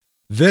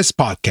This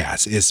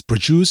podcast is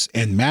produced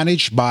and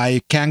managed by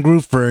Kangaroo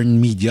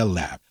Fern Media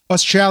Lab,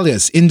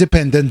 Australia's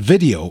independent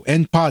video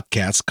and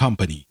podcast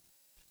company.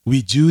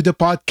 We do the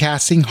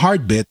podcasting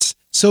hard bits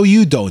so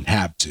you don't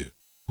have to.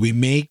 We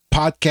make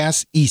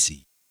podcasts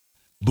easy.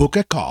 Book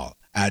a call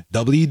at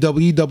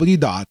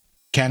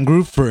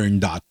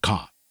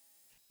www.kangaroofern.com.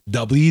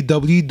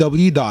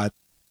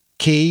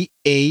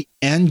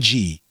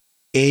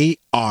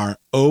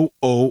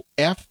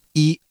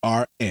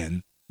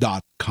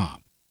 www.kangaroofern.com.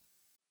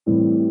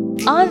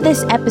 On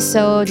this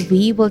episode,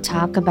 we will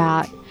talk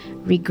about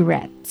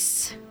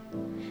regrets.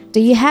 Do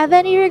you have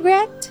any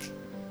regret?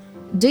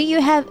 Do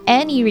you have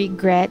any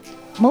regret,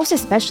 most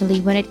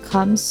especially when it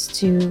comes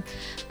to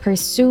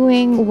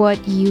pursuing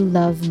what you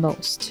love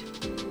most?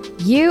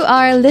 You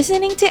are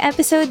listening to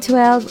episode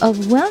 12 of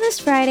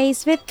Wellness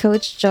Fridays with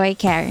Coach Joy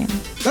Karen.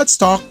 Let's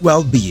talk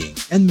well-being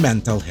and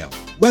mental health.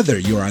 Whether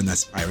you're an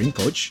aspiring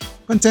coach,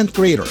 content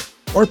creator,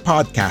 or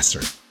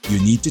podcaster, you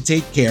need to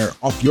take care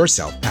of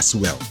yourself as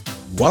well.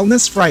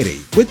 Wellness Friday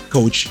with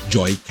Coach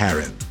Joy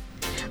Karen.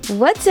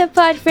 What's up,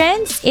 pod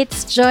friends?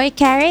 It's Joy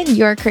Karen,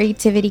 your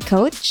creativity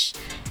coach.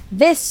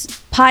 This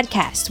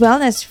podcast,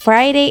 Wellness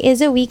Friday,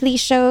 is a weekly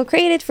show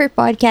created for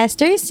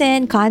podcasters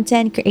and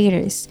content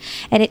creators,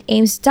 and it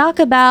aims to talk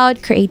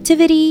about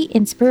creativity,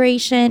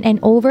 inspiration, and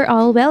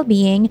overall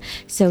well-being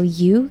so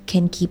you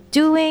can keep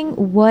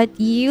doing what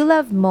you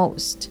love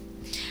most.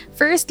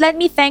 First, let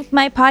me thank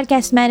my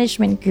podcast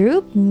management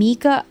group,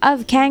 Mika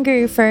of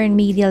Kangaroo Fern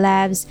Media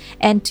Labs,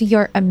 and to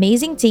your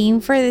amazing team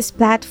for this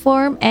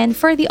platform and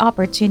for the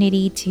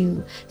opportunity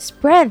to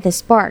spread the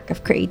spark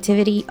of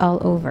creativity all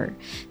over.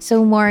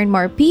 So more and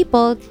more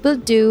people will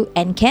do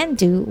and can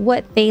do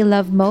what they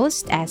love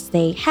most as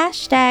they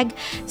hashtag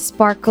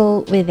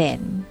sparkle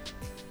within.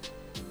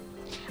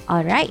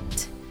 All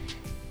right.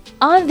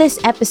 On this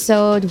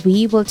episode,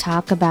 we will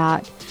talk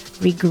about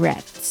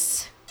regrets.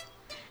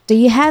 Do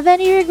you have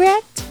any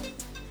regret?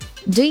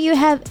 Do you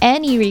have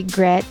any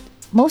regret,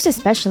 most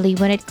especially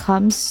when it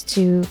comes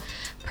to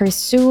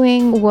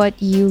pursuing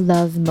what you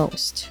love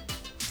most?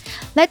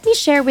 Let me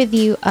share with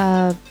you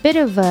a bit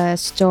of a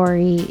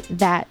story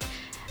that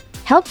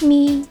helped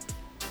me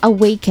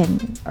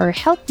awaken or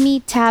helped me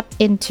tap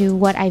into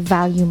what I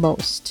value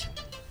most.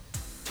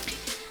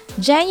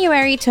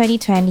 January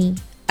 2020,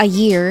 a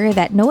year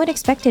that no one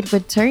expected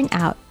would turn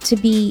out to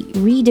be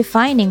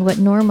redefining what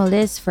normal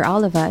is for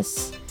all of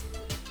us,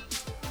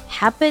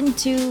 happened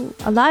to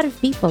a lot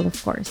of people,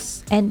 of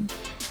course, and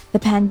the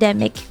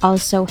pandemic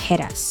also hit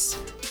us.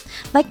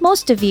 Like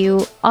most of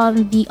you,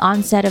 on the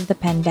onset of the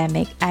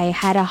pandemic, I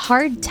had a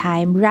hard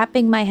time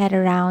wrapping my head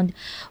around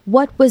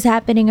what was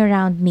happening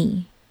around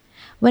me.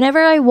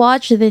 Whenever I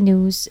watched the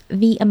news,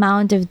 the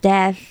amount of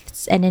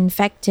deaths and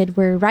infected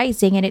were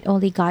rising, and it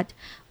only got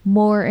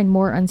more and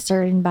more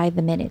uncertain by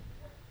the minute.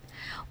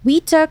 We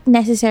took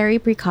necessary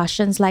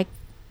precautions like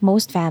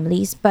most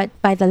families, but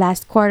by the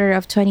last quarter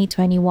of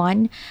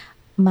 2021,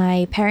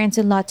 my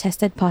parents-in-law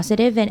tested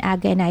positive and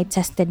Aga and I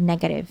tested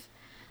negative.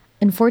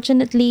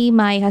 Unfortunately,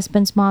 my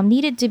husband's mom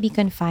needed to be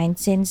confined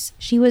since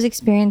she was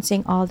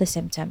experiencing all the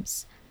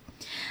symptoms.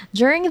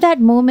 During that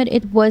moment,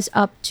 it was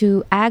up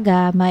to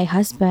Aga, my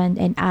husband,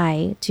 and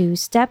I to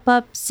step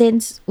up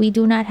since we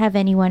do not have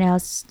anyone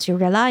else to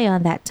rely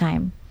on that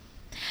time.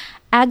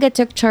 Aga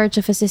took charge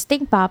of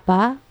assisting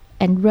Papa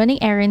and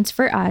running errands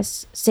for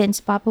us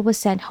since Papa was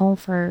sent home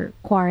for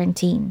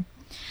quarantine.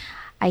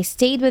 I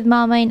stayed with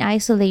Mama in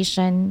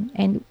isolation,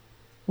 and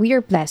we are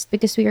blessed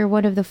because we are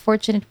one of the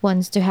fortunate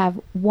ones to have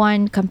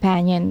one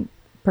companion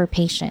per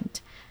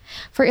patient.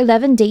 For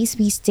 11 days,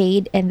 we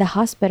stayed in the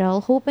hospital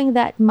hoping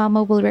that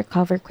Mama will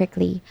recover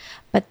quickly,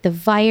 but the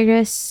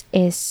virus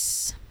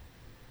is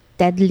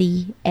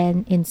deadly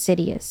and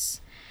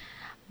insidious.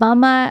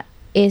 Mama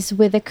is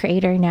with the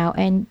Creator now,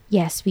 and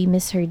yes, we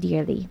miss her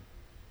dearly.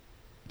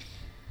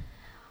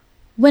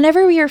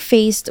 Whenever we are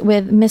faced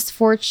with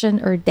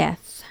misfortune or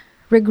death,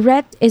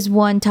 regret is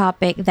one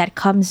topic that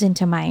comes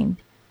into mind.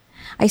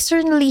 I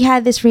certainly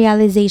had this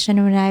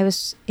realization when I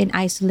was in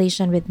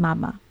isolation with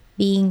Mama.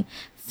 Being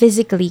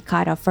physically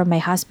cut off from my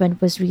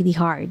husband was really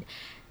hard.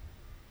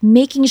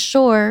 Making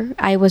sure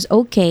I was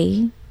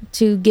okay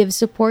to give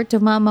support to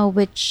Mama,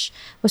 which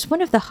was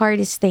one of the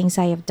hardest things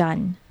I have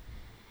done.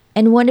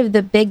 And one of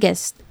the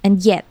biggest,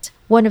 and yet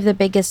one of the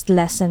biggest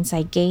lessons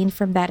I gained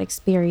from that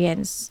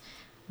experience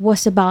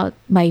was about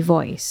my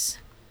voice.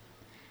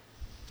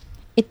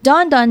 It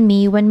dawned on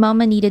me when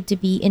Mama needed to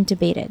be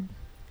intubated.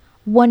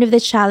 One of the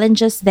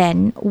challenges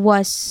then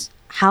was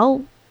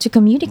how to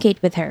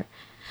communicate with her.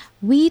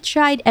 We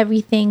tried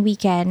everything we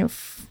can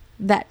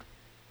that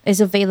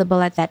is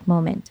available at that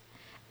moment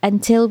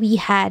until we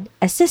had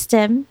a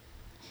system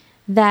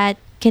that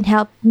can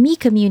help me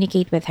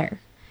communicate with her.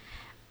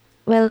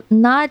 Well,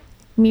 not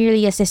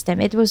merely a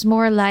system, it was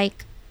more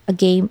like a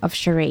game of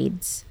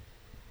charades.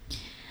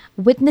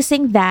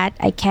 Witnessing that,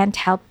 I can't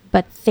help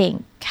but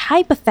think,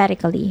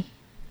 hypothetically,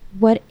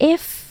 what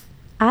if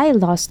I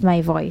lost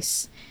my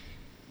voice?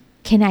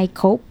 Can I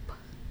cope?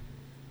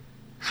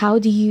 How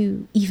do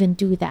you even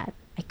do that?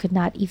 I could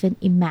not even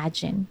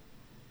imagine.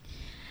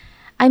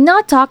 I'm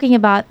not talking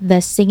about the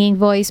singing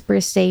voice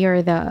per se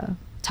or the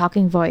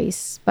talking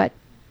voice, but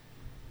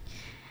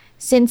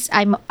since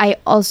I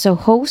also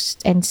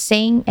host and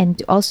sing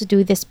and also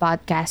do this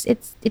podcast,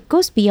 it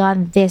goes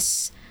beyond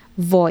this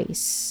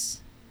voice.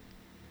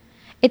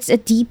 It's a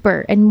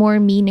deeper and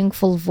more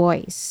meaningful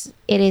voice.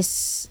 It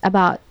is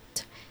about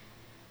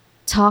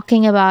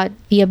talking about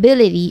the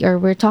ability, or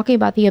we're talking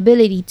about the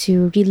ability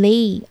to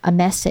relay a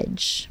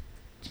message.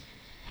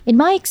 In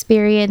my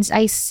experience,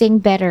 I sing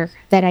better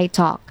than I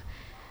talk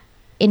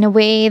in a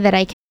way that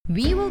I can.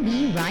 We will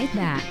be right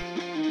back.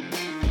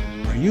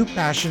 Are you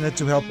passionate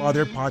to help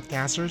other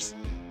podcasters?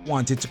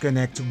 Wanted to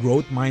connect to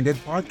growth minded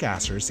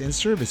podcasters and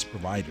service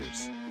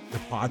providers? The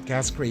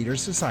Podcast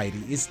Creators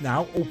Society is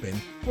now open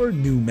for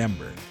new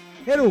members.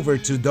 Head over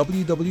to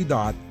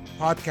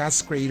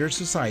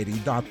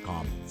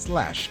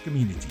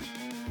www.podcastcreatorsociety.com/community.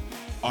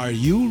 Are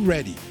you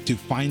ready to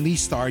finally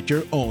start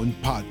your own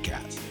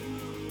podcast?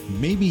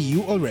 Maybe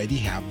you already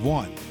have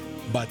one,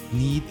 but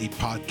need a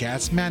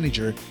podcast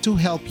manager to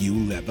help you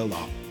level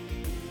up.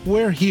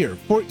 We're here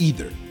for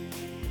either.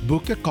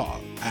 Book a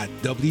call at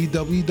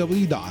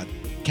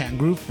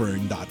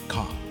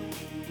www.kangaroofern.com,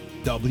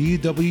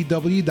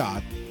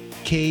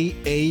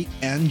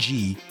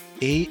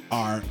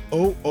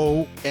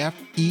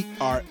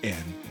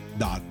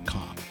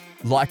 www.kangaroofern.com.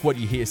 Like what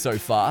you hear so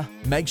far?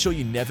 Make sure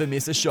you never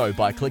miss a show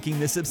by clicking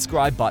the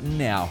subscribe button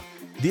now.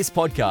 This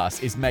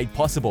podcast is made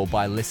possible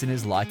by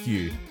listeners like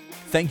you.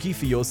 Thank you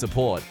for your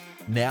support.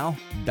 Now,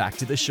 back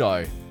to the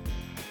show.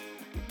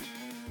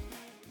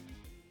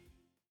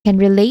 Can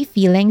relay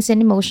feelings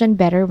and emotion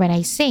better when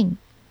I sing,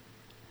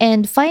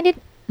 and find it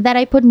that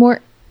I put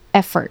more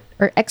effort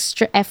or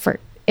extra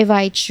effort if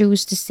I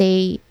choose to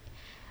say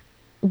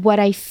what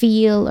I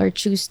feel or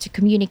choose to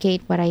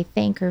communicate what I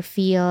think or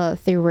feel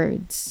through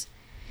words.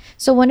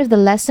 So one of the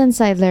lessons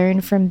I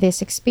learned from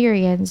this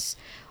experience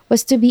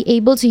was to be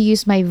able to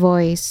use my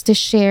voice to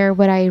share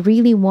what I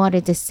really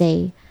wanted to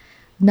say,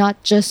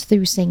 not just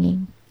through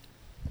singing.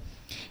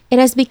 It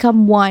has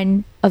become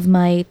one of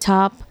my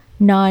top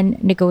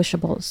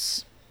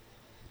non-negotiables.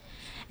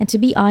 And to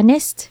be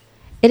honest,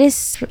 it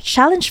is a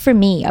challenge for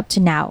me up to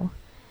now.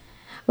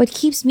 What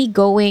keeps me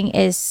going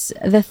is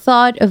the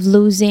thought of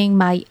losing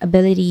my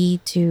ability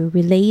to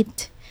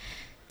relate,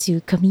 to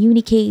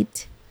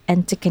communicate,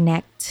 and to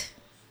connect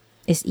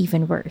is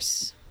even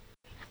worse.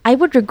 I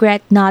would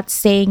regret not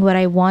saying what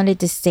I wanted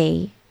to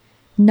say,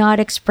 not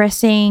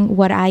expressing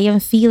what I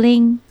am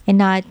feeling, and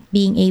not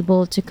being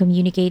able to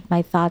communicate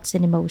my thoughts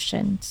and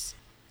emotions.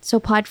 So,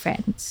 pod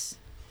friends,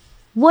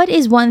 what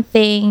is one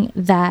thing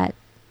that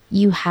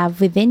you have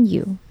within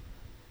you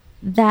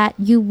that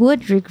you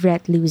would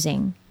regret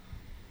losing?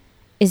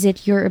 Is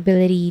it your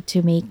ability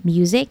to make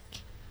music?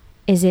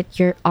 Is it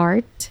your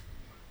art?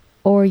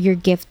 Or your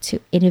gift to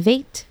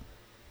innovate?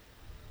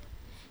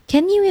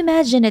 Can you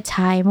imagine a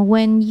time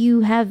when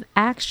you have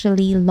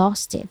actually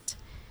lost it?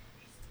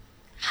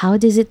 How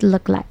does it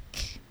look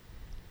like?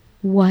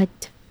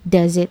 What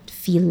does it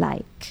feel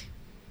like?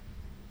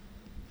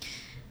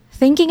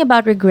 Thinking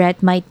about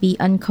regret might be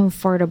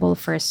uncomfortable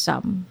for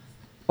some,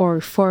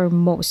 or for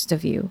most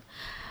of you,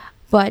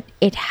 but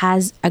it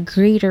has a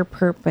greater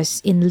purpose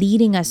in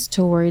leading us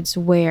towards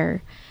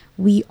where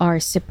we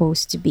are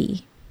supposed to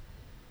be.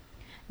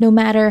 No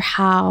matter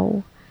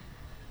how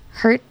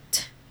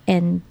hurt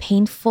and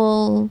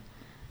painful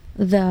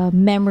the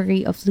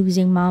memory of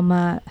losing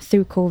mama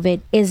through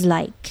COVID is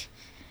like,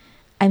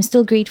 I'm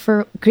still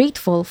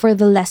grateful for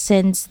the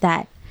lessons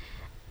that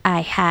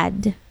I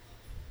had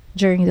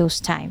during those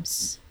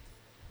times.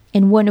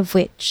 And one of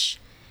which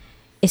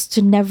is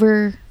to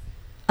never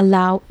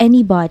allow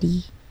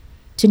anybody,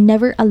 to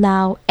never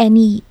allow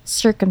any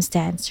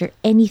circumstance or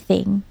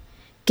anything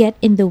get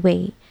in the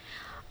way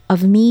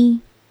of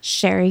me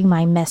sharing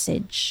my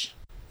message.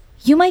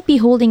 You might be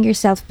holding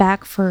yourself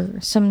back for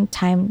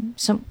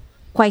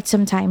quite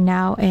some time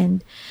now,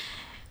 and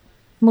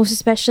most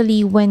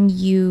especially when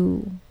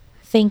you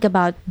think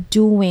about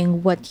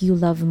doing what you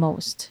love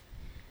most.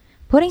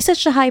 Putting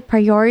such a high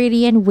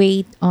priority and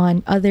weight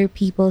on other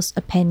people's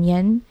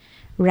opinion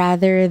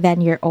rather than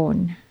your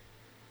own.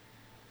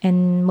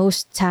 And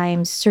most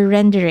times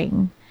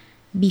surrendering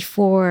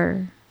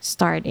before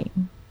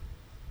starting.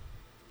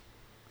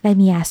 Let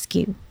me ask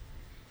you,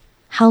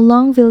 how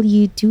long will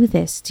you do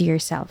this to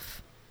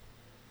yourself?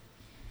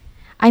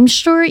 I'm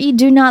sure you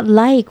do not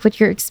like what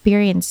you're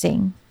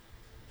experiencing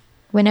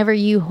whenever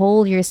you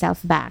hold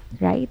yourself back,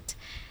 right?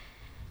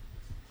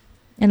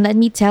 And let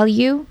me tell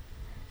you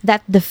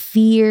that the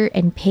fear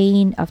and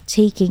pain of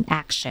taking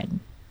action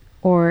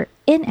or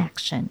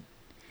inaction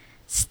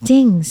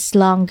stings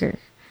longer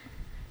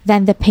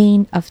than the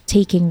pain of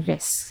taking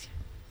risks.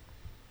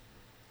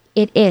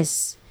 It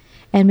is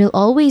and will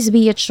always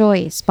be a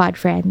choice, pod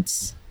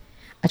friends.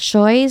 A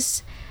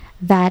choice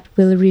that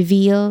will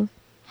reveal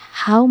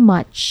how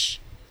much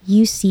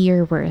you see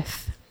your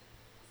worth.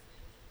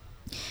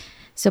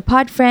 So,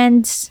 pod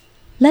friends,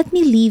 let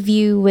me leave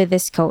you with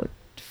this quote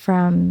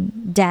from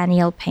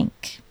Daniel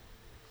Pink.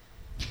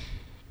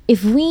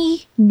 If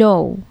we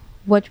know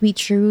what we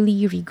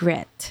truly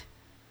regret.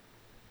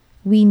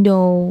 We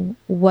know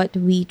what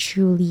we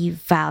truly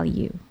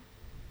value.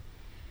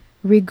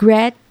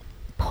 Regret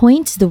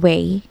points the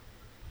way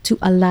to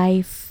a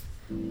life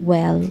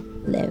well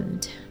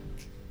lived.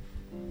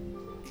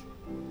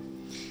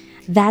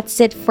 That's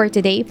it for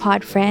today,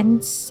 pod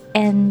friends,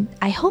 and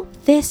I hope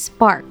this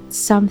sparked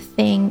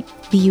something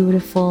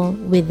beautiful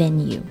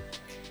within you.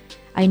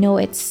 I know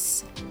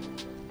it's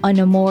on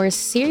a more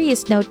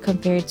serious note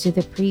compared to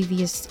the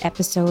previous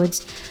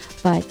episodes,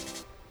 but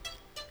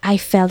I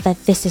felt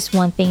that this is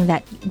one thing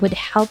that would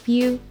help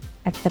you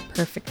at the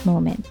perfect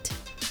moment.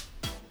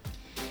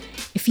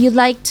 If you'd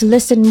like to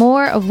listen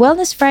more of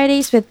Wellness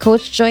Fridays with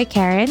Coach Joy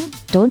Karen,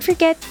 don't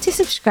forget to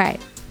subscribe.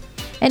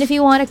 And if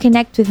you want to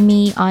connect with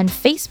me on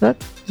Facebook,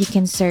 you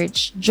can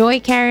search Joy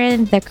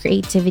Karen, the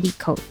Creativity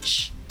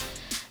Coach.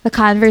 The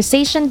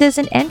conversation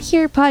doesn't end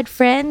here, pod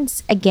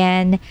friends.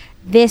 Again,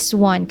 this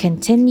one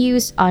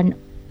continues on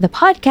the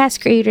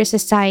Podcast Creator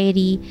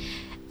Society.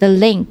 The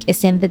link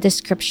is in the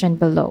description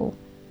below.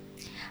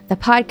 The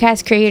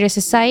Podcast Creator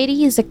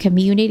Society is a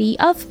community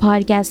of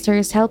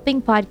podcasters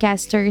helping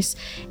podcasters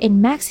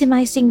in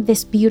maximizing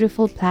this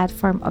beautiful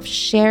platform of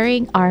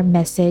sharing our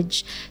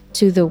message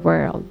to the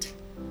world.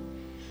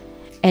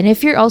 And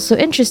if you're also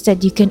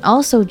interested, you can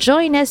also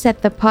join us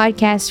at the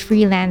Podcast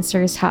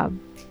Freelancers Hub.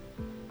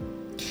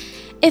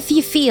 If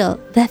you feel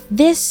that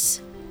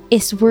this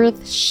is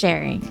worth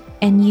sharing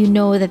and you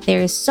know that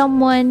there is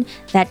someone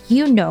that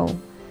you know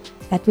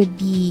that would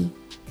be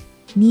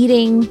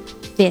needing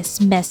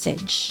this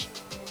message,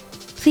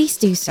 please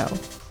do so.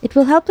 It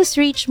will help us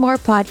reach more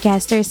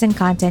podcasters and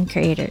content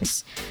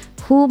creators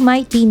who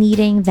might be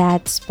needing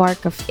that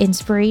spark of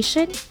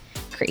inspiration,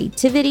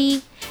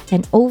 creativity,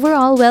 and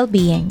overall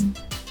well-being.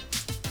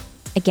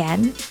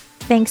 Again,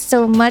 thanks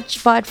so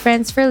much, pod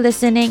friends, for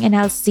listening, and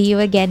I'll see you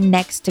again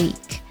next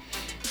week.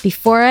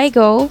 Before I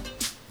go,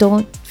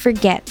 don't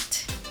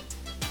forget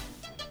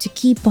to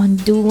keep on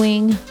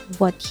doing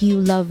what you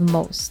love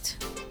most.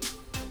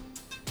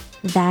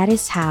 That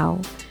is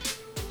how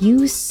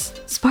you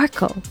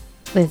sparkle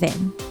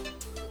within.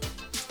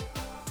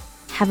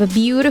 Have a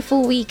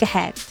beautiful week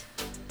ahead.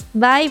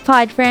 Bye,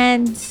 pod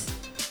friends.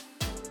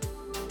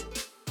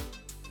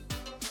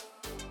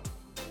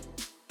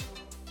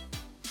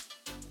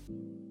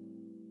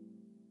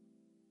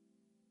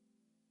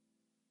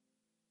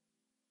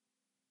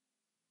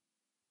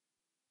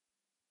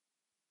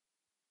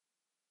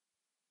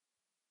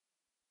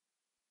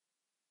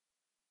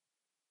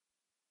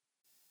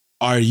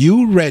 Are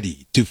you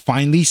ready to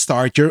finally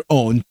start your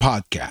own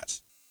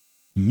podcast?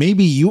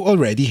 Maybe you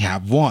already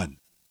have one,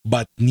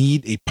 but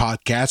need a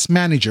podcast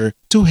manager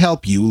to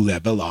help you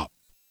level up.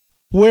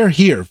 We're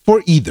here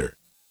for either.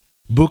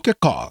 Book a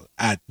call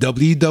at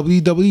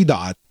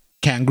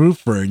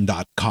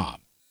www.kangaroofern.com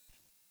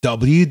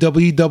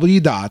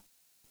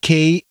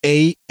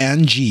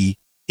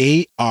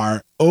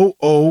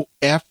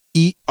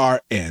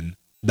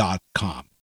www.kangaroofern.com